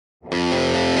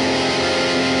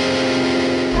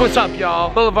What's up,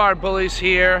 y'all? Boulevard Bullies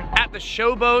here at the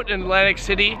Showboat in Atlantic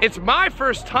City. It's my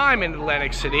first time in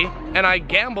Atlantic City, and I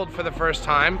gambled for the first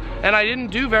time, and I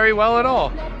didn't do very well at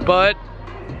all. But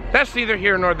that's neither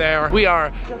here nor there. We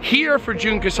are here for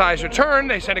Jun Kasai's return.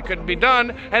 They said it couldn't be done,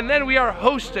 and then we are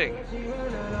hosting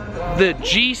the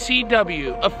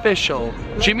GCW official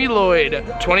Jimmy Lloyd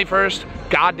 21st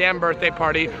goddamn birthday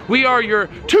party. We are your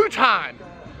two-time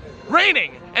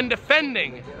reigning and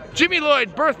defending Jimmy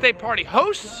Lloyd birthday party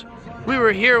hosts. We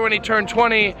were here when he turned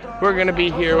 20. We're gonna be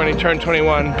here when he turned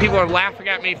 21. People are laughing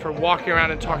at me for walking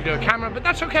around and talking to a camera, but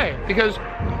that's okay because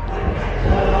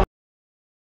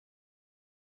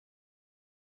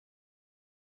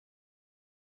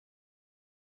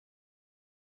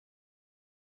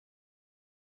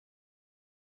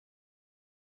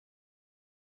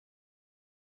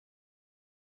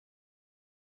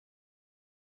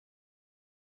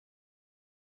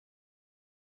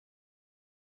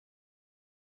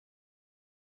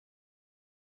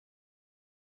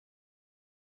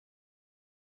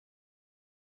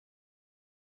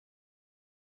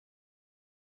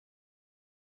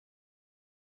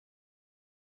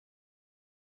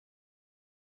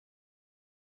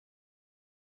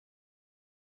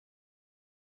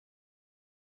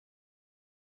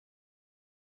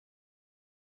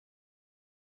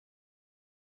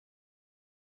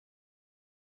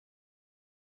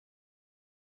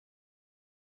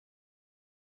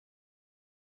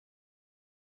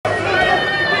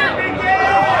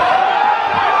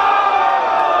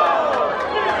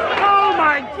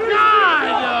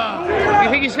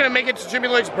he's gonna make it to Jimmy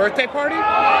Lloyd's birthday party? Oh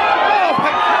my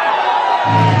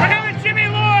God! We're having Jimmy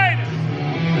Lloyd!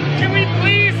 Can we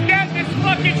please get this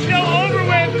fucking show over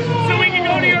with so we can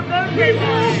go to your birthday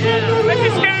party? Let's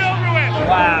just get it over with.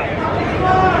 Wow.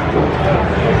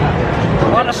 A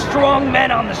lot of strong men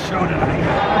on the show tonight.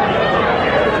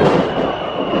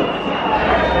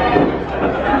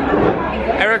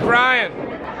 Eric Ryan.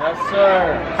 Yes,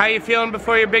 sir. How you feeling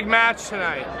before your big match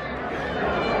tonight?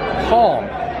 Calm.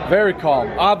 Very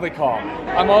calm, oddly calm.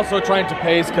 I'm also trying to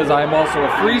pace because I'm also a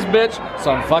freeze bitch,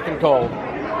 so I'm fucking cold.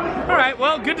 All right,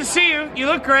 well, good to see you. You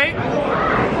look great.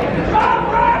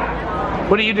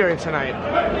 What are you doing tonight?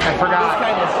 I forgot. This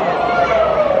kind of shit.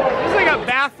 There's like a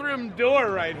bathroom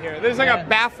door right here. There's like a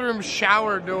bathroom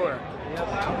shower door.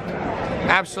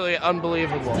 Absolutely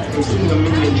unbelievable.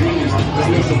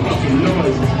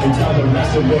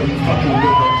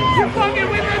 You're fucking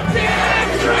with the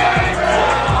dance train!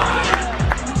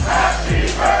 Happy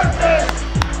birthday!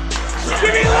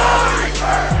 Jimmy Lloyd!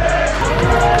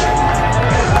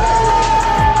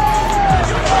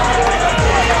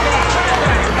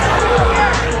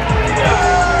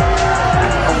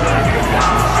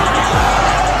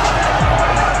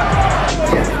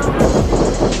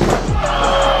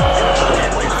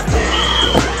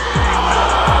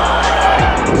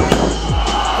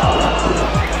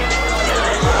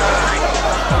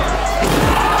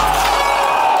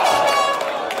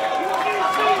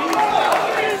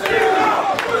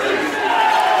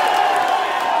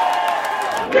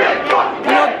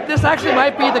 This actually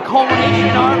might be the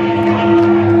culmination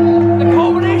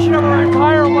of our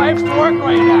entire life's work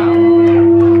right now.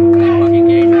 Big fucking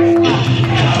Gage and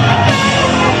Shlak.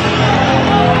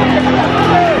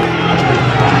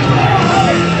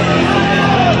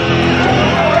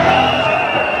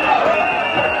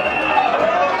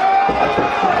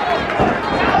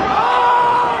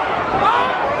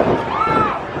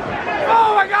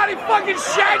 Oh my God, he fucking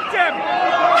shanked him!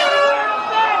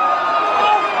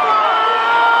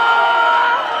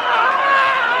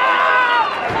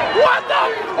 What the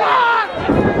fuck?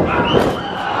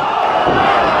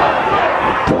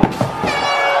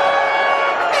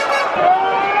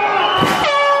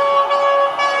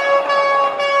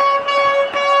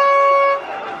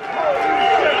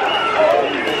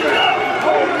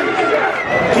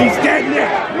 He's dead, Nick!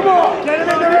 Come on! Get him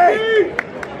in the ring!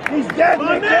 He's dead,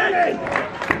 Nick! Get him in!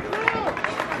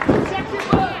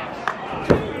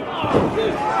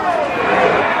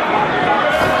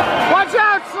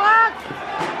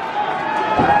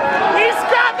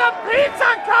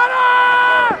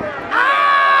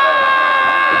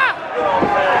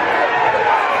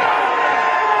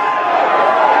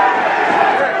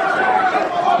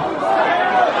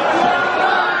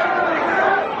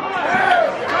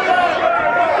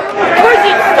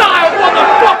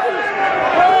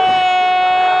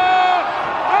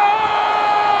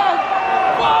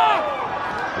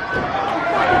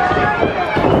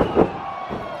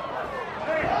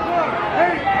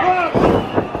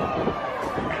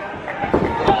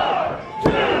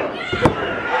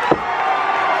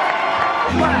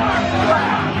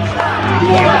 You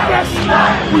are the best.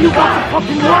 Well, you got the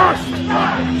fucking worst.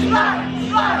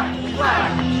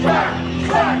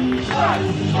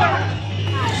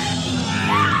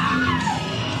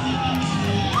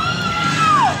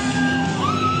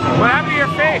 What happened to your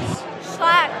face?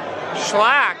 Shlak.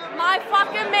 Shlak. My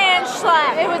fucking man,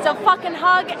 Shlak. It was a fucking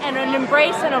hug and an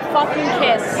embrace and a fucking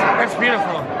kiss. That's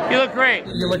beautiful. You look great.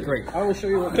 You look great. I will show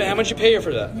you what. How much you pay her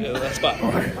for that? Yeah, that spot.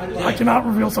 I cannot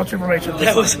reveal such information.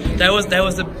 That was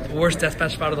the worst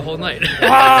deathmatch spot of the whole night.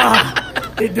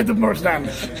 It did the most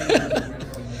damage.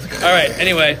 All right.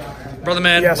 Anyway, brother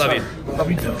man, Yes, love sir. you. Love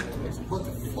you too.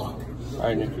 All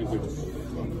right, Nick.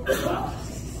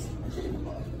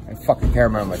 And fucking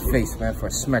camera on my face, man, before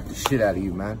I smack the shit out of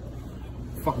you, man.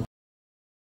 Fucking.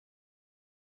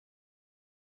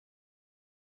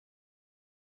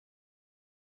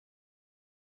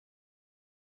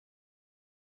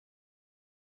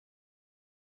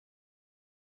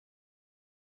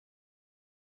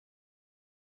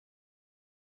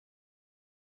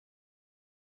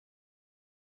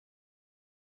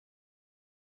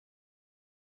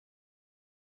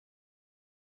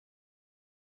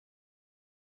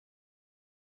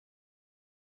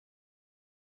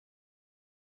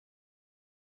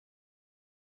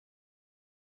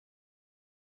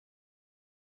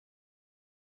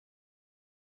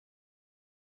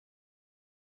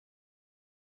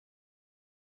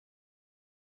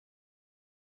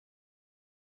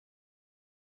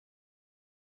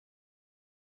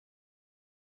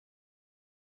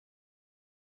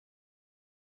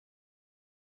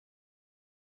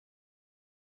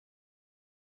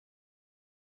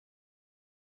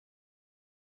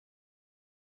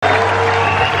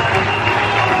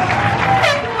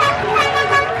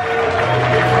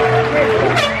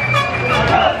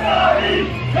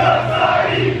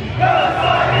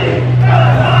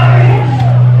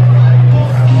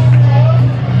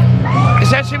 Is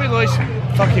that Jimmy Lloyd's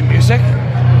fucking music?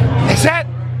 Is that?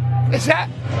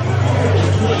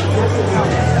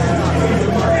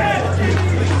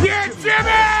 Yeah,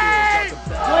 Jimmy!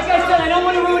 Like I said, I don't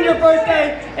want to ruin your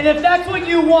birthday, and if that's what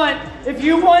you want, if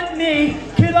you want me,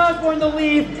 Kid Osbourne, to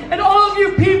leave, and all of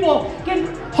you people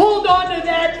can hold on to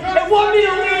that and want me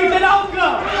to leave, then I'll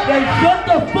go. Then shut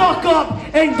the fuck up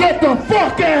and get the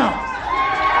fuck out.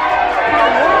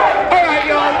 All right,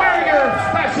 y'all, we're your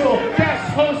special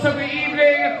guest host of the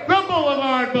evening, the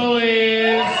Boulevard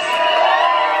Bullies.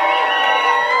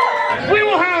 We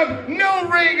will have no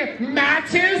ring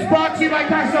matches brought to you by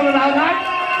Castle and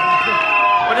Outline.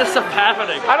 What is stuff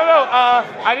happening? I don't know.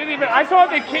 I thought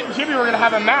that Kit and Jimmy were gonna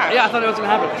have a match. Yeah, I thought it was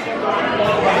gonna happen.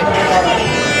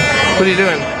 What are you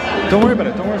doing? Don't worry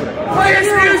about it. Don't worry about it. Play his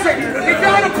music. You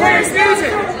gotta play his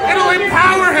music. It'll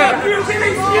empower him.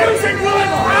 Jimmy's music will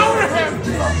empower him.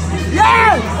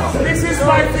 Yes! This is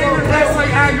my favorite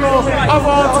wrestling angle of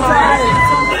all time.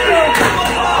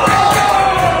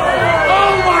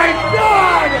 Oh my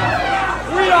God!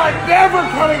 We are never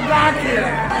coming back here.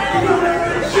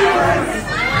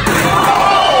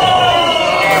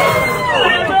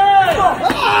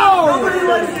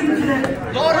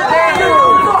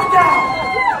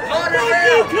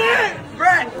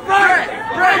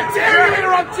 I dare you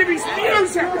interrupt Jimmy's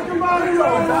music! I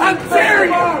dare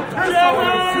you!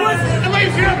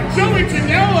 Ladies and gentlemen, Joey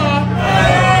Janela!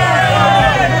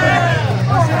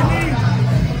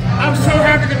 I'm so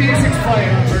happy the music's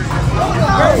playing.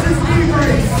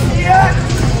 Yes!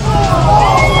 Oh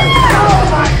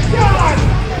my God!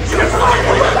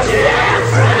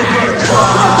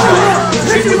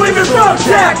 If you leave your thumb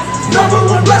jack,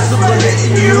 #1 wrestler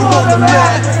hitting you on the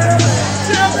mat.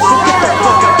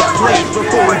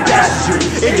 Before it dashes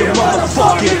you in your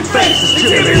motherfucking face.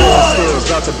 Jimmy Lloyd.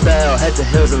 Out the bell, head to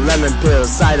heels and lemon pills.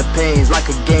 Side of pains like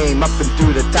a game, up and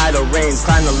through the title reigns.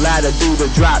 Climb the ladder, do the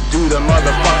drop, do the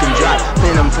motherfucking drop.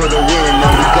 Pin him for the win,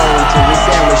 then we go into the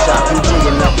sandwich shop. You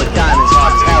digging up a diamonds,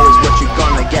 hard as hell is what you're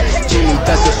gonna get. Jimmy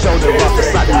dusts his shoulder off the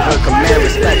slap, you heard command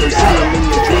respect. You see him in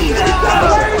your dreams.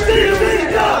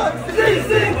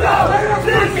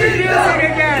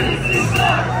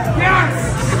 Yes!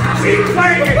 Keep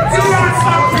playing it! Do not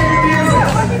stop playing the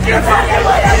music! You're fucking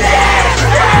with the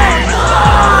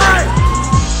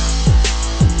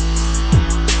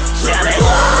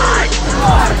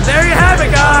There you have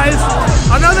it, guys.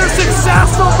 Another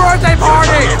successful birthday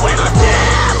party.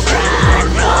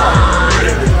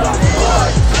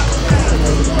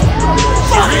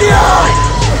 Fuck you!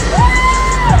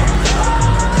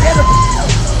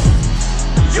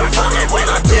 You're fucking with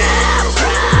a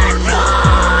different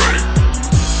ride.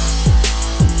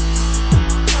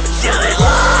 Jimmy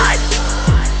Lloyd.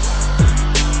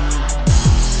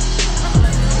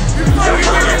 You're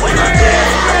fucking with a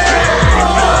different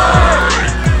ride.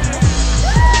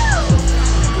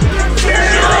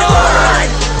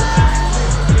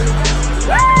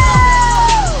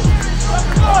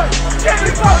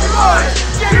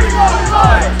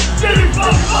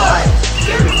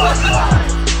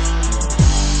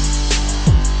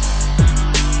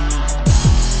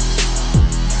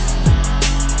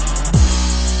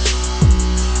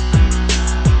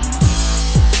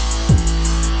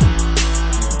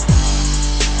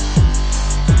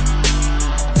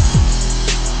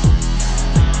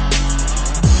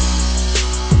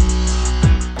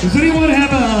 Does anyone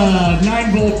have a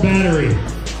 9-volt battery?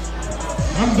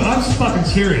 I'm fucking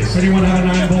serious. Does anyone have a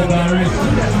 9-volt battery?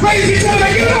 Ladies and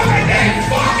gentlemen, get up and get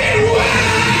fucking wet!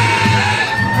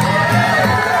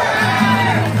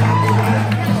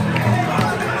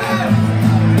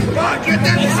 Get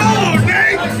that solo,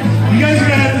 Nate! You guys are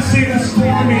gonna have to sing this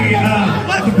for me.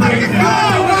 Let's fucking go!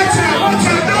 Watch out!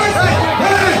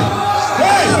 Hey!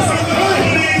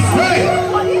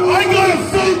 I got a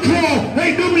phone call! Hey,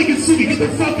 nobody can see me. Get the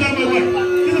fuck out of my way.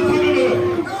 Get the fuck out of my way.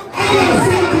 I got a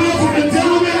phone call from a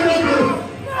Delaware number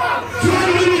trying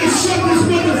to get me to shut this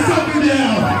motherfucker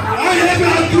down. I have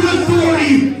got good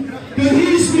authority that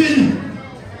he's been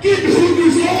getting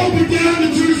hookers all up and down the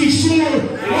Jersey Shore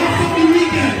all fucking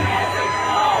weekend.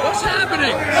 What's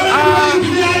happening?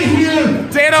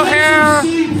 Dan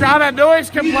O'Hare got a noise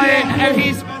complaint and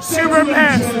he's super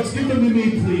pissed. Give them to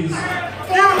me, please.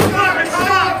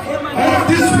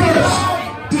 Disperse!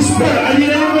 Disperse! I need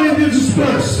everybody to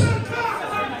disperse.